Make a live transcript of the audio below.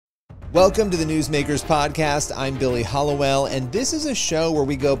Welcome to the Newsmakers Podcast. I'm Billy Hollowell, and this is a show where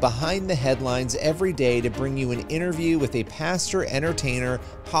we go behind the headlines every day to bring you an interview with a pastor, entertainer,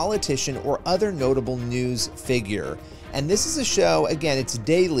 politician, or other notable news figure. And this is a show, again, it's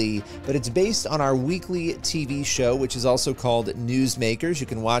daily, but it's based on our weekly TV show, which is also called Newsmakers. You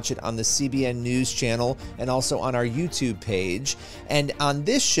can watch it on the CBN News channel and also on our YouTube page. And on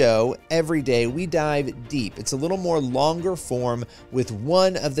this show, every day, we dive deep. It's a little more longer form with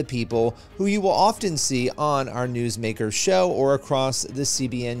one of the people who you will often see on our Newsmakers show or across the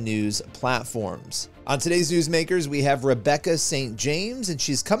CBN News platforms. On today's Newsmakers, we have Rebecca St. James, and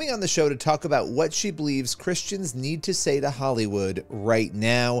she's coming on the show to talk about what she believes Christians need to say to Hollywood right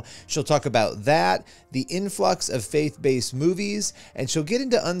now. She'll talk about that, the influx of faith-based movies, and she'll get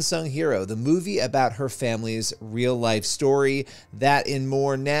into Unsung Hero, the movie about her family's real-life story. That and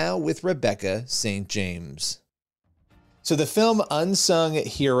more now with Rebecca St. James. So the film Unsung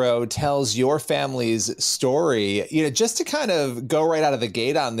Hero tells your family's story. Just to kind of go right out of the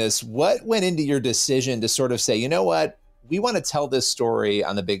gate on this, what went into your decision to sort of say, you know what, we want to tell this story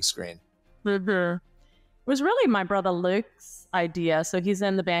on the big screen? It was really my brother Luke's idea. So he's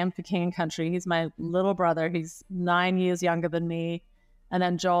in the band for King and Country. He's my little brother. He's 9 years younger than me. And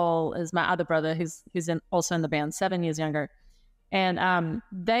then Joel is my other brother who's also in the band, 7 years younger. And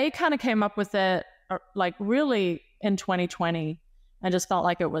they kind of came up with it like really in 2020 and just felt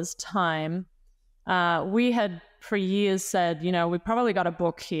like it was time. We had for years said, we probably got a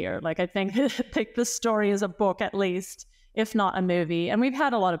book here. Like I think this story is a book at least, if not a movie. And we've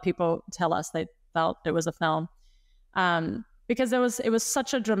had a lot of people tell us they felt it was a film because it was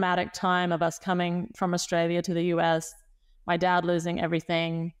such a dramatic time of us coming from Australia to the US, my dad losing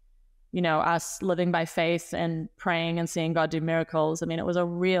everything, us living by faith and praying and seeing God do miracles. I mean, it was a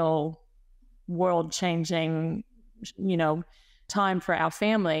real world-changing time for our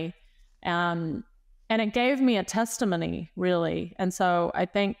family. And it gave me a testimony, really. And so I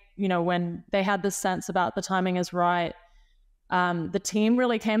think, when they had this sense about the timing is right, the team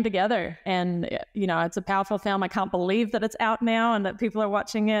really came together. And, it's a powerful film. I can't believe that it's out now and that people are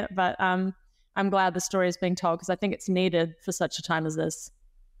watching it. But I'm glad the story is being told because I think it's needed for such a time as this.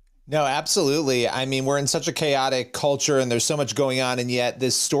 No, absolutely. I mean, we're in such a chaotic culture and there's so much going on. And yet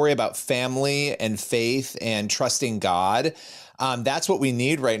this story about family and faith and trusting God, that's what we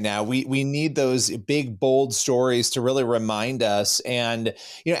need right now. We need those big, bold stories to really remind us. And,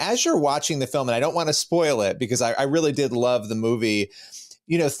 as you're watching the film, and I don't want to spoil it because I really did love the movie,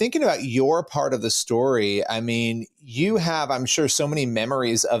 thinking about your part of the story, I mean, you have, I'm sure, so many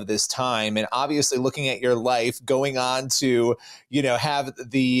memories of this time. And obviously looking at your life going on to, have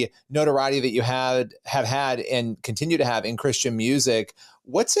the notoriety that you have had and continue to have in Christian music.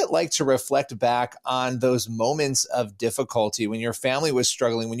 What's it like to reflect back on those moments of difficulty when your family was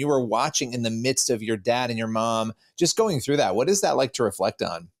struggling, when you were watching in the midst of your dad and your mom, just going through that? What is that like to reflect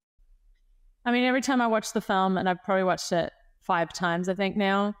on? I mean, every time I watch the film, and I've probably watched it 5 times, I think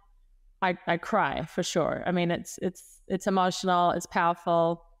now, I cry for sure. I mean, it's emotional, it's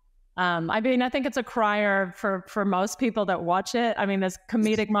powerful. I think it's a crier for most people that watch it. I mean, there's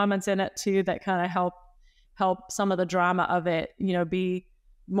comedic moments in it too that kind of help some of the drama of it, be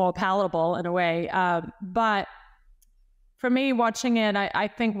more palatable in a way. But for me, watching it, I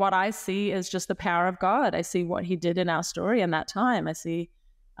think what I see is just the power of God. I see what He did in our story in that time. I see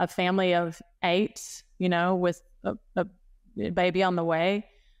a family of 8, with a baby on the way,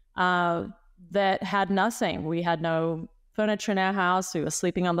 that had nothing. We had no furniture in our house. We were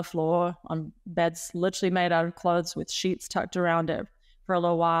sleeping on the floor on beds literally made out of clothes with sheets tucked around it for a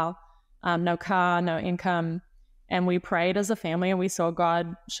little while. No car, no income. And we prayed as a family and we saw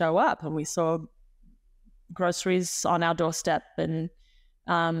God show up and we saw groceries on our doorstep and,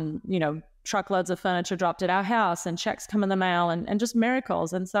 truckloads of furniture dropped at our house and checks come in the mail and just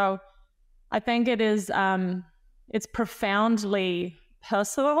miracles. And so I think it is, it's profoundly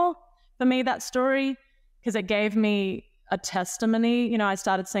personal for me, that story, because it gave me a testimony. I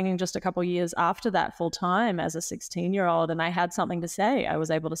started singing just a couple years after that full time as a 16-year-old, and I had something to say. I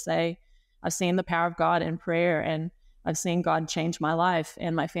was able to say, I've seen the power of God in prayer, and I've seen God change my life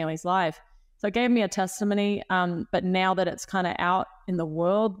and my family's life. So it gave me a testimony. But now that it's kind of out in the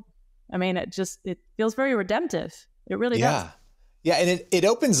world, I mean, it feels very redemptive. It really does. Yeah, and it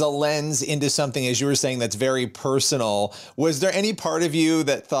opens a lens into something, as you were saying, that's very personal. Was there any part of you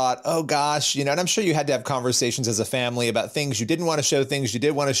that thought, oh gosh, and I'm sure you had to have conversations as a family about things you didn't want to show, things you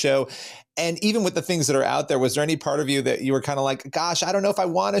did want to show. And even with the things that are out there, was there any part of you that you were kind of like, gosh, I don't know if I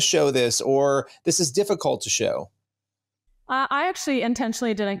want to show this, or this is difficult to show? I actually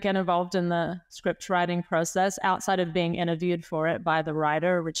intentionally didn't get involved in the script writing process outside of being interviewed for it by the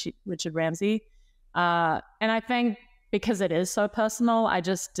writer, Richard Ramsey. And I think because it is so personal, I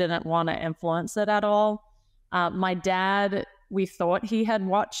just didn't want to influence it at all. My dad, we thought he had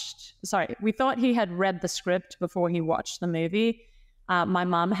read the script before he watched the movie. My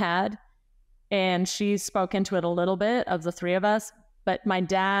mom had, and she spoke into it a little bit of the three of us. But my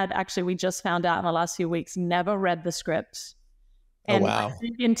dad, actually, we just found out in the last few weeks, never read the script. And oh, wow. I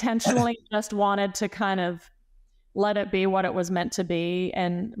think intentionally just wanted to kind of let it be what it was meant to be.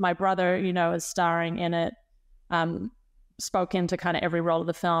 And my brother, is starring in it, spoke into kind of every role of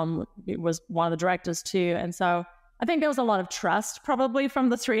the film. It was one of the directors too. And so I think there was a lot of trust probably from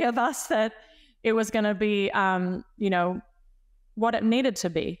the three of us that it was going to be, what it needed to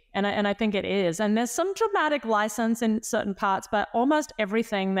be. And I think it is. And there's some dramatic license in certain parts, but almost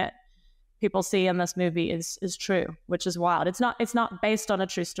everything that people see in this movie is true, which is wild. It's not based on a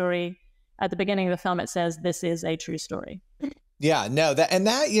true story. At the beginning of the film, it says this is a true story. Yeah, no,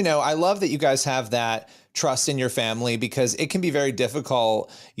 I love that you guys have that trust in your family, because it can be very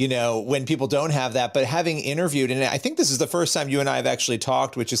difficult, when people don't have that. But having interviewed, and I think this is the first time you and I have actually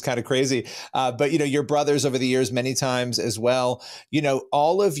talked, which is kind of crazy. But, your brothers over the years, many times as well,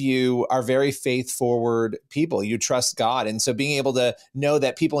 all of you are very faith forward people. You trust God. And so being able to know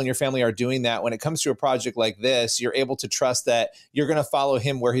that people in your family are doing that when it comes to a project like this, you're able to trust that you're going to follow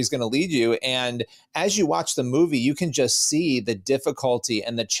him where he's going to lead you. And as you watch the movie, you can just see the difficulty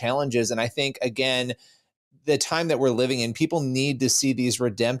and the challenges. And I think, again, the time that we're living in, people need to see these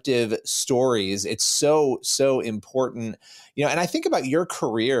redemptive stories. It's so, so important. And I think about your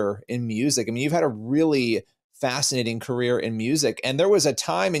career in music. I mean, you've had a really fascinating career in music. And there was a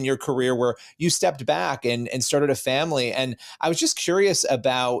time in your career where you stepped back and started a family. And I was just curious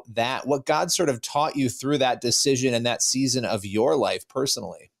about that, what God sort of taught you through that decision and that season of your life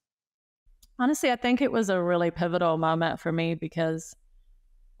personally. Honestly, I think it was a really pivotal moment for me, because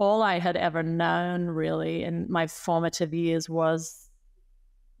all I had ever known really in my formative years was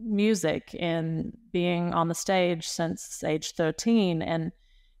music and being on the stage since age 13. And,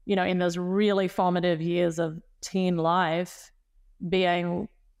 in those really formative years of teen life, being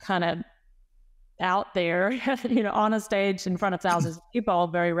kind of out there, on a stage in front of thousands of people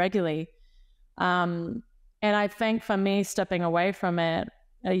very regularly. And I think for me, stepping away from it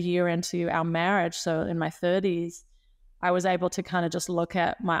a year into our marriage, so in my 30s, I was able to kind of just look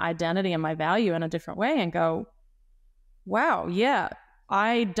at my identity and my value in a different way and go, wow, yeah,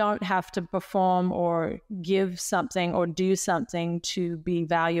 I don't have to perform or give something or do something to be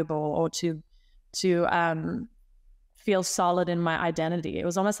valuable or to feel solid in my identity. It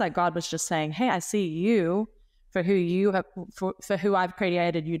was almost like God was just saying, hey, I see you for who you have, for who I've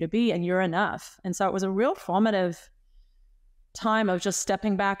created you to be, and you're enough. And so it was a real formative time of just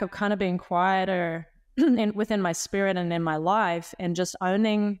stepping back, of kind of being quieter within my spirit and in my life, and just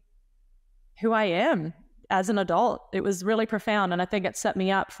owning who I am as an adult. It was really profound. And I think it set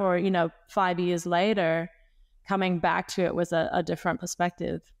me up for, 5 years later, coming back to it with a different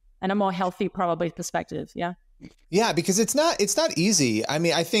perspective and a more healthy, probably, perspective. Yeah. Yeah, because it's not easy. I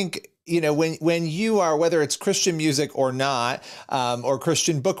mean, I think, when you are, whether it's Christian music or not, or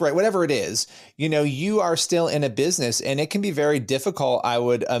Christian book, right, whatever it is, you are still in a business, and it can be very difficult, I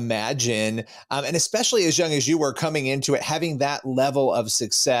would imagine. And especially as young as you were coming into it, having that level of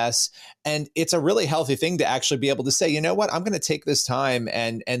success. And it's a really healthy thing to actually be able to say, you know what, I'm going to take this time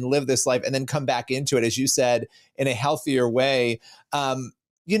and live this life, and then come back into it, as you said, in a healthier way.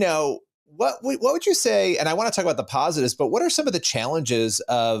 What would you say, and I want to talk about the positives, but what are some of the challenges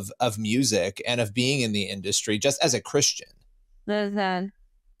of music and of being in the industry just as a Christian? I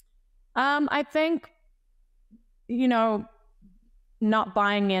think, not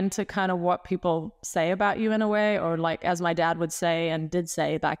buying into kind of what people say about you in a way, or like, as my dad would say and did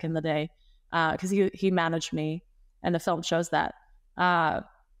say back in the day, because he managed me, and the film shows that.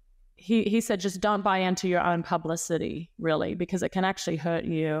 He said, just don't buy into your own publicity, really, because it can actually hurt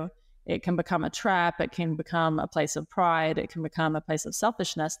you. It can become a trap. It can become a place of pride. It can become a place of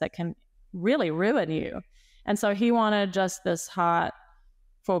selfishness that can really ruin you. And so he wanted just this heart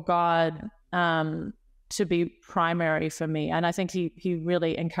for God to be primary for me. And I think he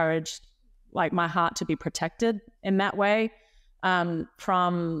really encouraged like my heart to be protected in that way,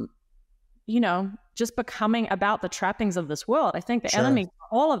 from, just becoming about the trappings of this world. I think the enemy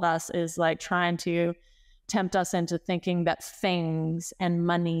for all of us is like trying to tempt us into thinking that things and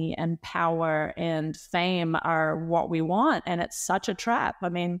money and power and fame are what we want. And it's such a trap. I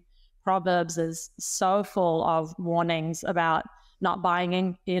mean, Proverbs is so full of warnings about not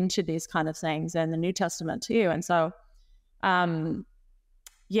buying into these kind of things, and the New Testament too. And so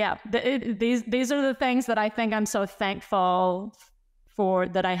Yeah, these are the things that I think I'm so thankful for,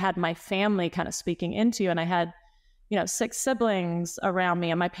 that I had my family kind of speaking into, and I had, 6 siblings around me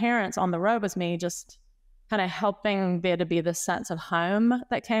and my parents on the road with me, just kind of helping there to be the sense of home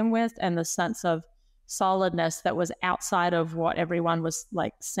that came with, and the sense of solidness that was outside of what everyone was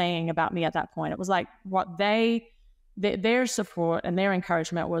like saying about me at that point. It was like what their support and their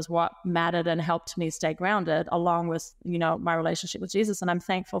encouragement was what mattered and helped me stay grounded, along with, my relationship with Jesus. And I'm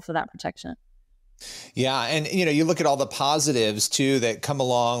thankful for that protection. Yeah. And, you look at all the positives too that come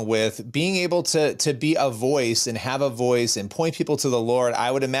along with being able to be a voice and have a voice and point people to the Lord.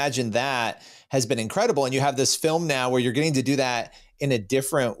 I would imagine that has been incredible. And you have this film now where you're getting to do that in a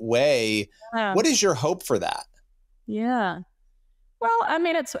different way. Yeah. What is your hope for that? Yeah. Well, I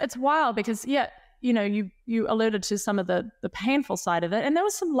mean, it's wild because, you alluded to some of the painful side of it. And there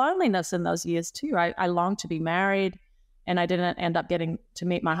was some loneliness in those years too. I longed to be married, and I didn't end up getting to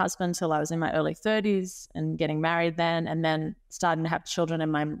meet my husband till I was in my early 30s, and getting married then, and then starting to have children in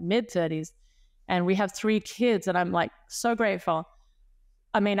my mid 30s. And we have 3 kids, and I'm like so grateful.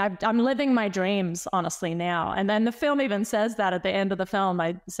 I mean, I'm living my dreams, honestly, now. And then the film even says that at the end of the film.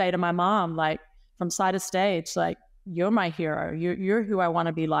 I say to my mom, like, from side of stage, like, you're my hero. You're who I want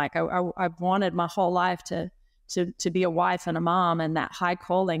to be like. I've wanted my whole life to be a wife and a mom, and that high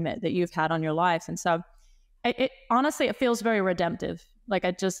calling that you've had on your life. And so honestly, it feels very redemptive. Like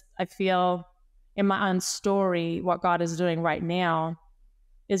I feel in my own story, what God is doing right now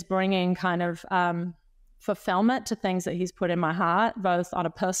is bringing kind of fulfillment to things that he's put in my heart, both on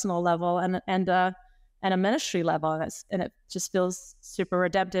a personal level and a ministry level. And it just feels super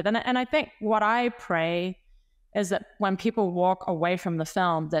redemptive. And I think what I pray is that when people walk away from the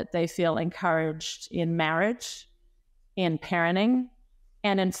film, that they feel encouraged in marriage, in parenting,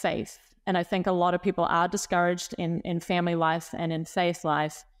 and in faith. And I think a lot of people are discouraged in family life and in faith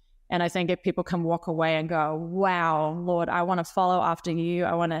life. And I think if people can walk away and go, wow, Lord, I want to follow after you.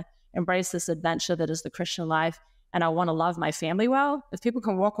 I want to embrace this adventure that is the Christian life. And I want to love my family well. If people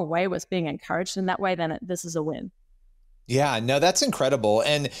can walk away with being encouraged in that way, then this is a win. Yeah, no, that's incredible.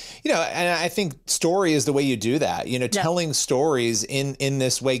 And, and I think story is the way you do that, telling stories in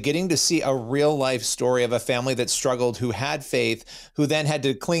this way, getting to see a real life story of a family that struggled, who had faith, who then had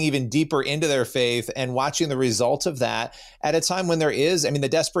to cling even deeper into their faith, and watching the result of that at a time when there is, the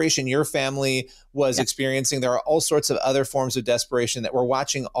desperation your family was experiencing. There are all sorts of other forms of desperation that we're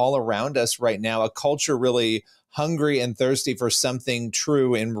watching all around us right now, a culture really hungry and thirsty for something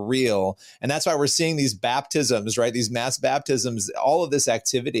true and real. And that's why we're seeing these baptisms, right? These mass baptisms, all of this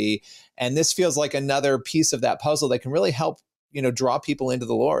activity. And this feels like another piece of that puzzle that can really help, draw people into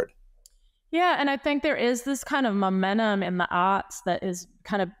the Lord. Yeah. And I think there is this kind of momentum in the arts that is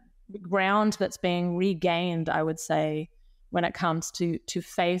kind of ground that's being regained, I would say, when it comes to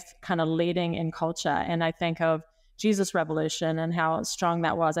faith kind of leading in culture. And I think of Jesus Revolution and how strong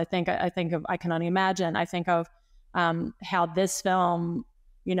that was. I think of I Can Only Imagine. I think of how this film,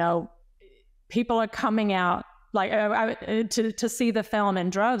 people are coming out like to see the film in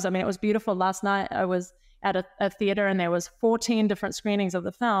droves. I mean, it was beautiful. Last night I was at a theater, and there was 14 different screenings of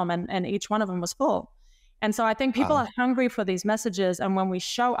the film, and each one of them was full. And so I think people are hungry for these messages. And when we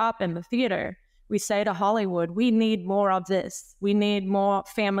show up in the theater, we say to Hollywood, we need more of this. We need more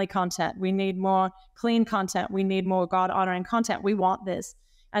family content. We need more clean content. We need more God-honoring content. We want this.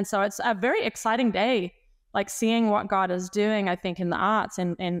 And so it's a very exciting day, like seeing what God is doing, I think, in the arts,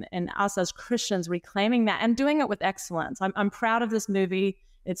 and us as Christians reclaiming that and doing it with excellence. I'm proud of this movie.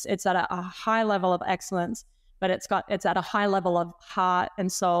 It's at a high level of excellence, but it's at a high level of heart and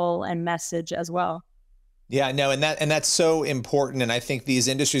soul and message as well. Yeah, no, and that's so important. And I think these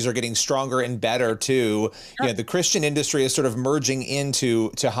industries are getting stronger and better too. The Christian industry is sort of merging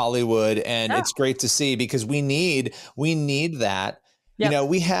into Hollywood, and it's great to see, because we need that. Yep.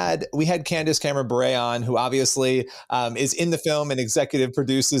 We had Candace Cameron Bure on, who obviously is in the film and executive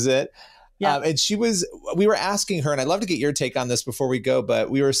produces it. And we were asking her, and I'd love to get your take on this before we go,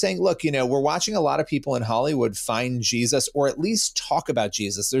 but we were saying, look, we're watching a lot of people in Hollywood find Jesus, or at least talk about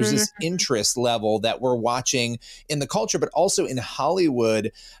Jesus. There's this interest level that we're watching in the culture, but also in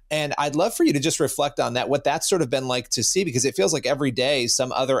Hollywood. And I'd love for you to just reflect on that, what that's sort of been like to see, because it feels like every day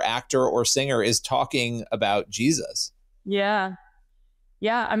some other actor or singer is talking about Jesus. Yeah.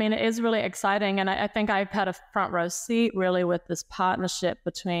 Yeah, I mean, it is really exciting. And I think I've had a front row seat really with this partnership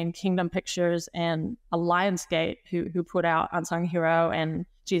between Kingdom Pictures and Lionsgate, who put out Unsung Hero and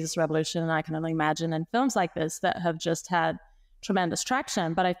Jesus Revolution and I Can Only Imagine, and films like this that have just had tremendous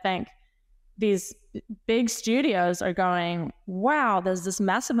traction. But I think these big studios are going, wow, there's this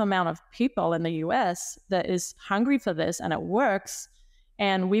massive amount of people in the US that is hungry for this and it works.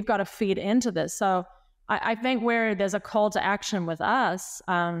 And we've got to feed into this. So I think where there's a call to action with us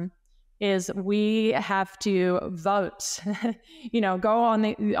is we have to vote, go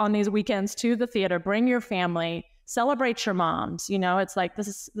on these weekends to the theater, bring your family, celebrate your moms. It's like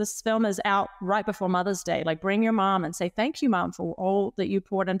this film is out right before Mother's Day. Like, bring your mom and say, thank you, Mom, for all that you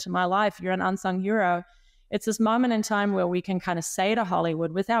poured into my life. You're an unsung hero. It's this moment in time where we can kind of say to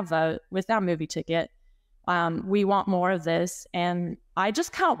Hollywood with our vote, with our movie ticket, we want more of this. And I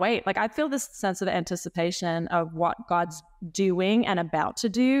just can't wait. Like, I feel this sense of anticipation of what God's doing and about to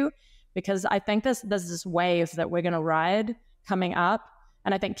do, because I think there's this wave that we're going to ride coming up.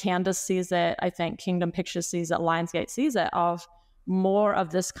 And I think Candace sees it. I think Kingdom Pictures sees it. Lionsgate sees it, of more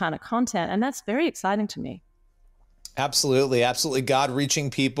of this kind of content. And that's very exciting to me. Absolutely. Absolutely. God reaching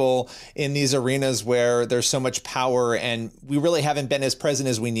people in these arenas where there's so much power, and we really haven't been as present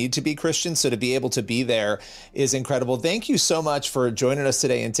as we need to be Christians. So to be able to be there is incredible. Thank you so much for joining us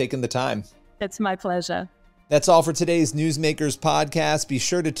today and taking the time. It's my pleasure. That's all for today's Newsmakers podcast. Be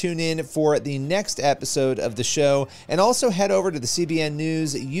sure to tune in for the next episode of the show, and also head over to the CBN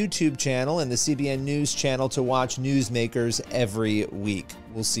News YouTube channel and the CBN News channel to watch Newsmakers every week.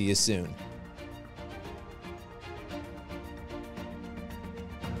 We'll see you soon.